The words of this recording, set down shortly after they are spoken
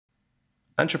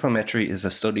Anthropometry is a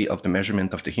study of the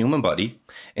measurement of the human body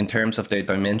in terms of the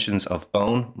dimensions of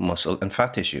bone, muscle, and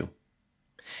fat tissue.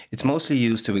 It's mostly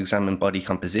used to examine body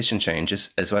composition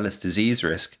changes as well as disease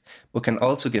risk, but can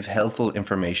also give helpful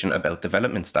information about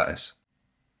development status.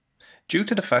 Due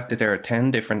to the fact that there are 10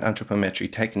 different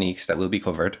anthropometry techniques that will be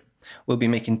covered, we'll be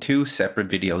making 2 separate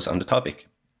videos on the topic.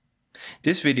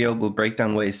 This video will break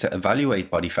down ways to evaluate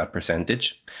body fat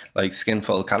percentage, like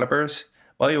Skinfold Calipers,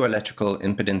 Bioelectrical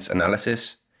impedance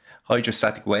analysis,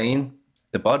 Hydrostatic weighing,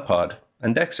 the Bod Pod,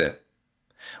 and DEXA.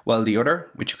 While the other,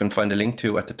 which you can find a link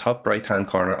to at the top right hand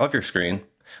corner of your screen,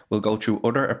 will go through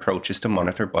other approaches to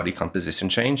monitor body composition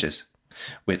changes,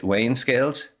 with weighing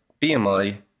scales,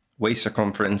 BMI, waist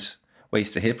circumference,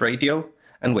 waist to hip ratio,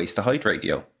 and waist to height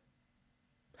ratio.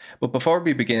 But before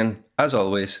we begin, as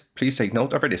always, please take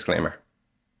note of our disclaimer.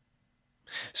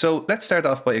 So let's start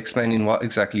off by explaining what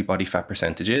exactly body fat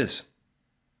percentage is.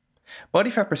 Body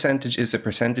fat percentage is the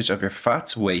percentage of your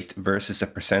fat's weight versus the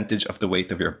percentage of the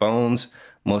weight of your bones,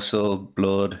 muscle,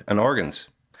 blood, and organs.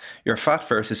 Your fat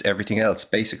versus everything else,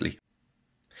 basically.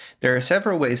 There are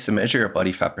several ways to measure your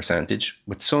body fat percentage,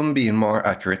 with some being more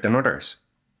accurate than others.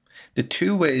 The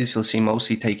 2 ways you'll see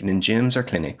mostly taken in gyms or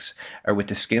clinics are with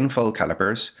the Skinfold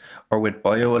Calipers or with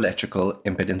bioelectrical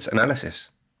impedance analysis.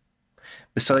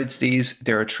 Besides these,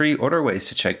 there are 3 other ways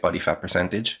to check body fat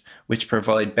percentage, which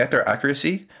provide better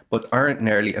accuracy but aren't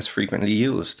nearly as frequently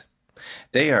used.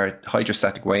 They are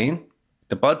hydrostatic weighing,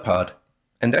 the Bod Pod,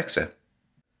 and DEXA.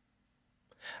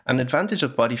 An advantage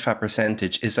of body fat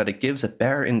percentage is that it gives a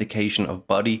better indication of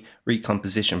body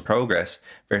recomposition progress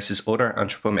versus other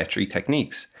anthropometry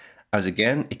techniques, as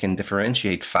again it can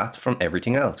differentiate fat from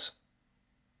everything else.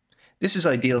 This is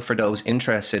ideal for those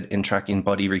interested in tracking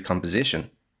body recomposition.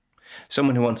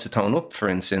 Someone who wants to tone up, for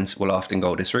instance, will often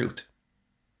go this route.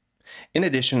 In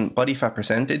addition, body fat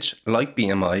percentage, like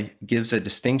BMI, gives a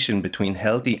distinction between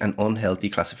healthy and unhealthy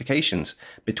classifications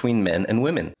between men and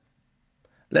women.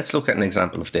 Let's look at an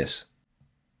example of this.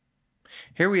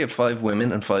 Here we have 5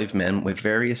 women and 5 men with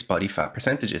various body fat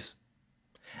percentages.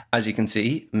 As you can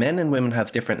see, men and women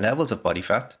have different levels of body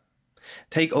fat.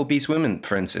 Take obese women,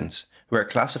 for instance, who are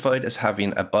classified as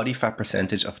having a body fat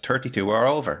percentage of 32 or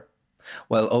over,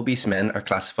 while obese men are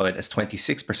classified as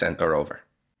 26% or over.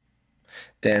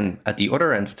 Then, at the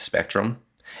other end of the spectrum,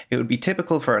 it would be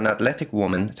typical for an athletic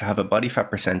woman to have a body fat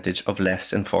percentage of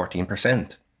less than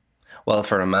 14%, while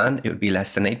for a man it would be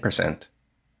less than 8%.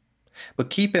 But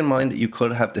keep in mind that you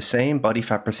could have the same body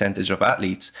fat percentage of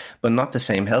athletes, but not the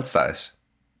same health status.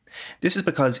 This is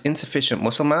because insufficient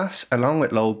muscle mass along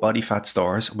with low body fat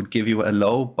stores would give you a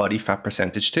low body fat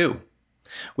percentage too,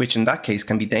 which in that case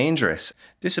can be dangerous.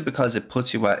 This is because it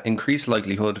puts you at increased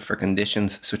likelihood for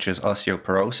conditions such as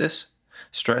osteoporosis,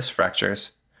 stress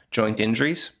fractures, joint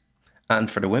injuries, and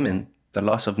for the women, the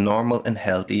loss of normal and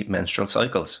healthy menstrual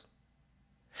cycles.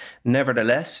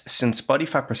 Nevertheless, since body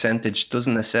fat percentage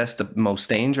doesn't assess the most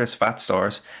dangerous fat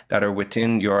stores that are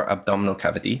within your abdominal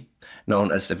cavity,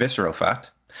 known as the visceral fat,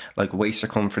 like waist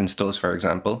circumference does for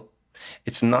example,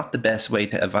 it's not the best way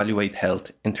to evaluate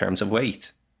health in terms of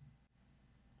weight.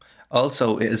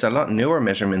 Also, it is a lot newer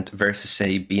measurement versus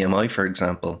say BMI for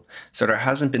example, so there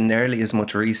hasn't been nearly as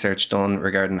much research done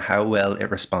regarding how well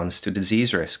it responds to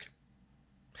disease risk.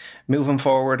 Moving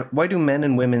forward, why do men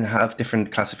and women have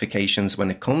different classifications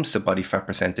when it comes to body fat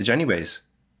percentage anyways?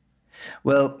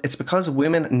 Well, it's because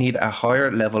women need a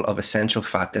higher level of essential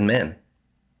fat than men.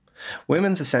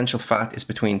 Women's essential fat is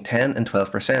between 10 and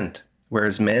 12%,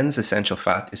 whereas men's essential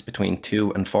fat is between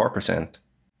 2 and 4%.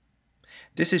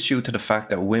 This is due to the fact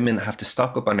that women have to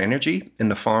stock up on energy in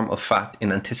the form of fat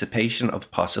in anticipation of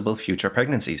possible future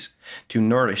pregnancies to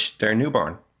nourish their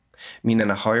newborn, meaning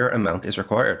a higher amount is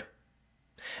required.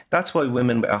 That's why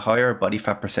women with a higher body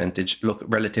fat percentage look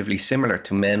relatively similar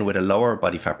to men with a lower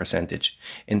body fat percentage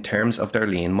in terms of their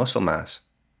lean muscle mass.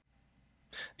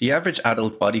 The average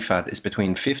adult body fat is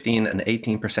between 15 and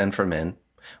 18% for men,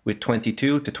 with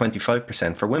 22 to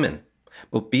 25% for women.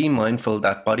 But be mindful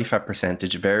that body fat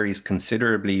percentage varies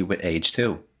considerably with age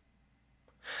too.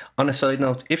 On a side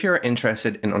note, if you are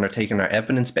interested in undertaking our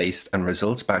evidence-based and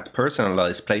results-backed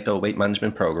personalised Plato weight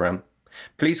management program,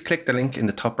 please click the link in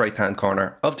the top right-hand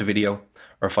corner of the video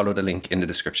or follow the link in the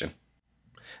description.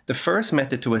 The first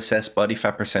method to assess body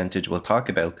fat percentage we'll talk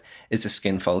about is the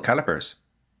Skinfold Calipers.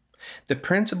 The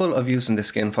principle of using the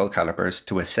Skinfold Calipers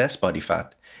to assess body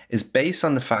fat is based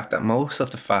on the fact that most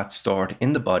of the fat stored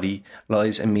in the body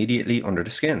lies immediately under the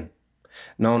skin,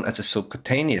 known as a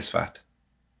subcutaneous fat.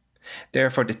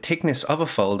 Therefore, the thickness of a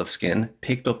fold of skin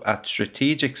picked up at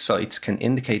strategic sites can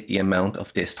indicate the amount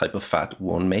of this type of fat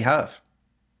one may have.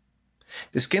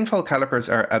 The Skinfold calipers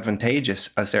are advantageous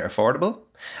as they're affordable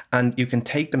and you can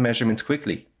take the measurements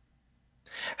quickly.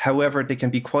 However, they can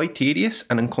be quite tedious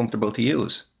and uncomfortable to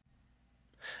use.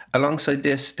 Alongside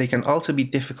this, they can also be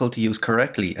difficult to use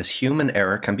correctly as human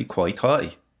error can be quite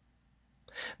high.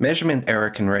 Measurement error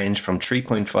can range from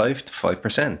 3.5 to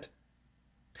 5%.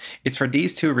 It's for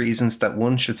these two reasons that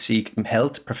one should seek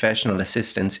health professional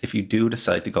assistance if you do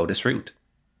decide to go this route.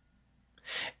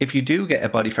 If you do get a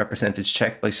body fat percentage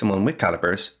checked by someone with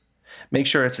calipers, make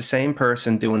sure it's the same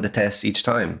person doing the test each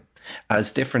time,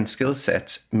 as different skill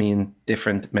sets mean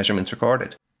different measurements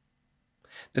recorded.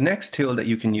 The next tool that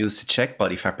you can use to check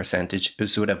body fat percentage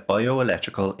is with a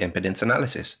bioelectrical impedance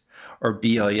analysis, or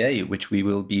BIA, which we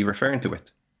will be referring to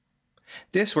it.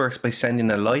 This works by sending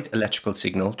a light electrical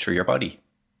signal through your body.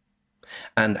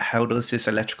 And how does this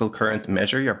electrical current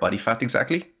measure your body fat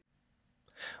exactly?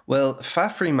 Well,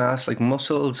 fat-free mass like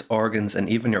muscles, organs, and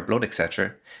even your blood,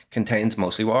 etc., contains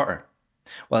mostly water,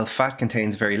 while fat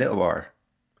contains very little water.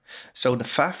 So the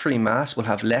fat-free mass will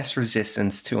have less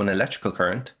resistance to an electrical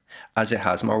current as it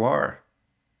has more water.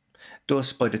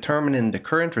 Thus, by determining the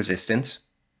current resistance,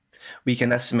 we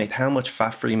can estimate how much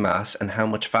fat-free mass and how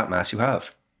much fat mass you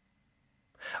have.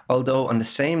 Although on the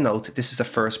same note, this is the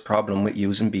first problem with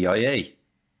using BIA.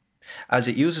 As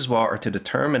it uses water to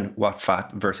determine what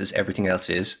fat versus everything else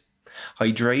is,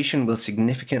 hydration will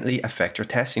significantly affect your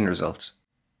testing results.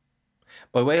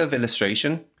 By way of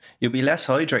illustration, you'll be less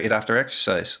hydrated after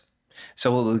exercise,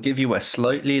 so it will give you a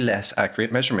slightly less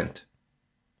accurate measurement.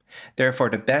 Therefore,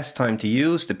 the best time to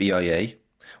use the BIA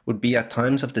would be at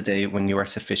times of the day when you are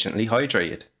sufficiently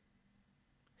hydrated.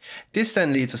 This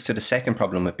then leads us to the second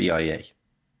problem with BIA.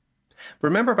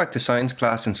 Remember back to science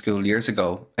class in school years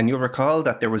ago, and you'll recall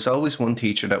that there was always one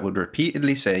teacher that would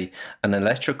repeatedly say an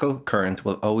electrical current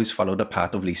will always follow the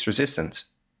path of least resistance.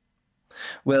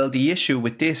 Well, the issue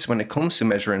with this when it comes to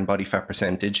measuring body fat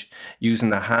percentage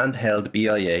using a handheld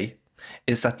BIA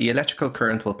is that the electrical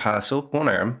current will pass up one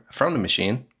arm from the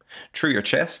machine, through your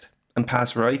chest, and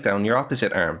pass right down your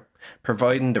opposite arm,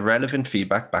 providing the relevant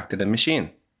feedback back to the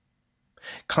machine.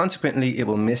 Consequently, it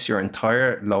will miss your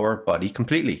entire lower body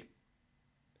completely.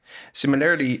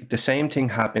 Similarly, the same thing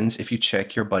happens if you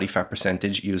check your body fat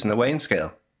percentage using a weighing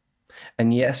scale.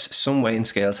 And yes, some weighing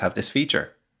scales have this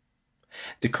feature.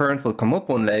 The current will come up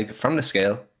one leg from the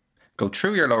scale, go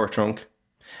through your lower trunk,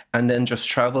 and then just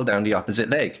travel down the opposite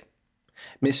leg,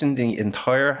 missing the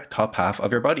entire top half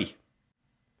of your body.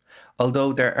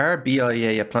 Although there are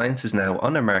BIA appliances now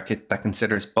on the market that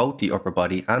considers both the upper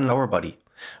body and lower body,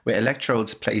 with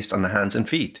electrodes placed on the hands and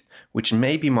feet, which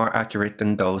may be more accurate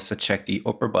than those that check the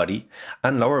upper body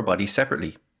and lower body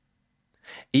separately.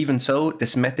 Even so,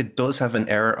 this method does have an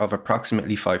error of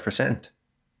approximately 5%.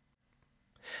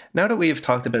 Now that we have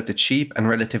talked about the cheap and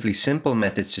relatively simple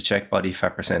methods to check body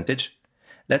fat percentage,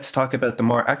 let's talk about the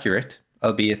more accurate,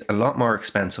 albeit a lot more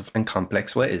expensive and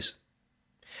complex ways.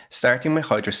 Starting with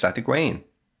hydrostatic weighing,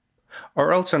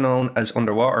 or also known as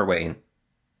underwater weighing.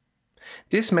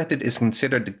 This method is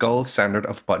considered the gold standard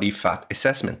of body fat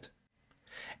assessment.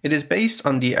 It is based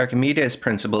on the Archimedes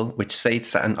principle, which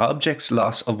states that an object's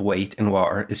loss of weight in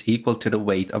water is equal to the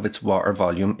weight of its water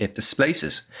volume it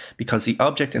displaces, because the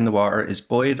object in the water is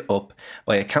buoyed up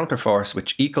by a counterforce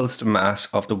which equals the mass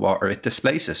of the water it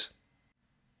displaces.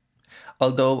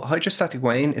 Although hydrostatic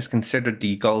weighing is considered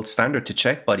the gold standard to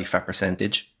check body fat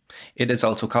percentage, it is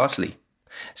also costly,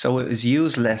 so it is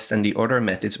used less than the other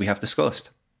methods we have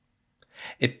discussed.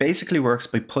 It basically works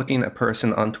by putting a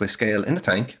person onto a scale in a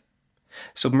tank,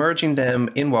 submerging them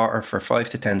in water for 5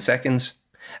 to 10 seconds,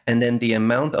 and then the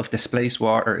amount of displaced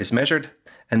water is measured,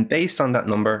 and based on that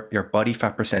number, your body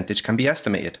fat percentage can be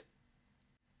estimated.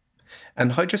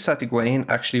 And hydrostatic weighing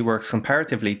actually works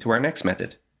comparatively to our next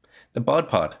method, the Bod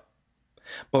Pod.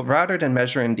 But rather than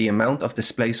measuring the amount of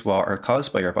displaced water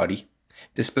caused by your body,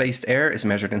 displaced air is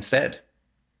measured instead.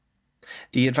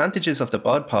 The advantages of the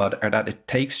Bod Pod are that it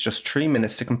takes just 3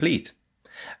 minutes to complete,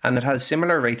 and it has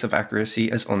similar rates of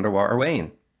accuracy as underwater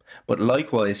weighing, but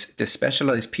likewise, this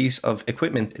specialized piece of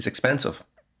equipment is expensive.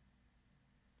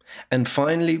 And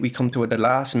finally, we come to the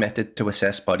last method to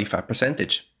assess body fat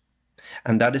percentage,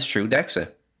 and that is through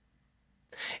DEXA.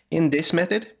 In this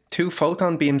method, 2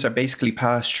 photon beams are basically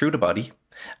passed through the body,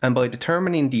 and by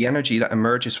determining the energy that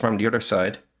emerges from the other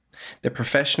side, the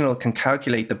professional can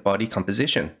calculate the body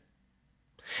composition.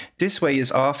 This way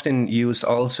is often used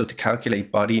also to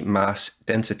calculate body mass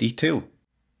density too.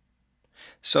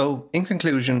 So, in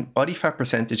conclusion, body fat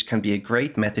percentage can be a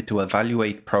great method to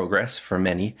evaluate progress for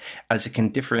many, as it can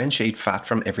differentiate fat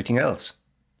from everything else,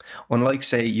 unlike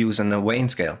say using a weighing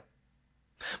scale.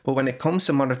 But when it comes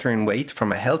to monitoring weight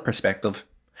from a health perspective,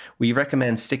 we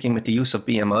recommend sticking with the use of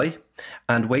BMI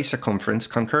and waist circumference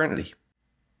concurrently.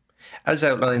 As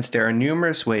outlined, there are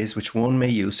numerous ways which one may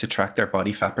use to track their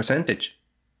body fat percentage.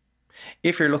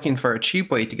 If you're looking for a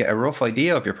cheap way to get a rough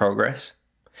idea of your progress,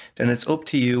 then it's up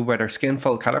to you whether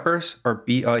Skinfold Calipers or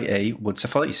BIA would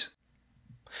suffice.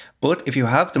 But if you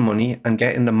have the money and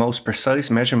getting the most precise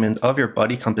measurement of your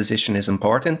body composition is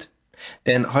important,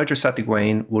 then hydrostatic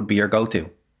weighing would be your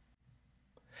go-to.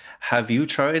 Have you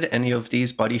tried any of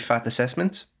these body fat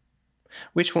assessments?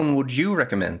 Which one would you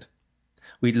recommend?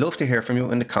 We'd love to hear from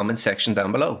you in the comment section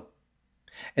down below.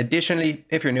 Additionally,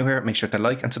 if you're new here, make sure to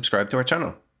like and subscribe to our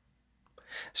channel.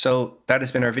 So that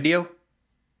has been our video.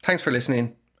 Thanks for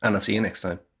listening, and I'll see you next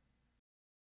time.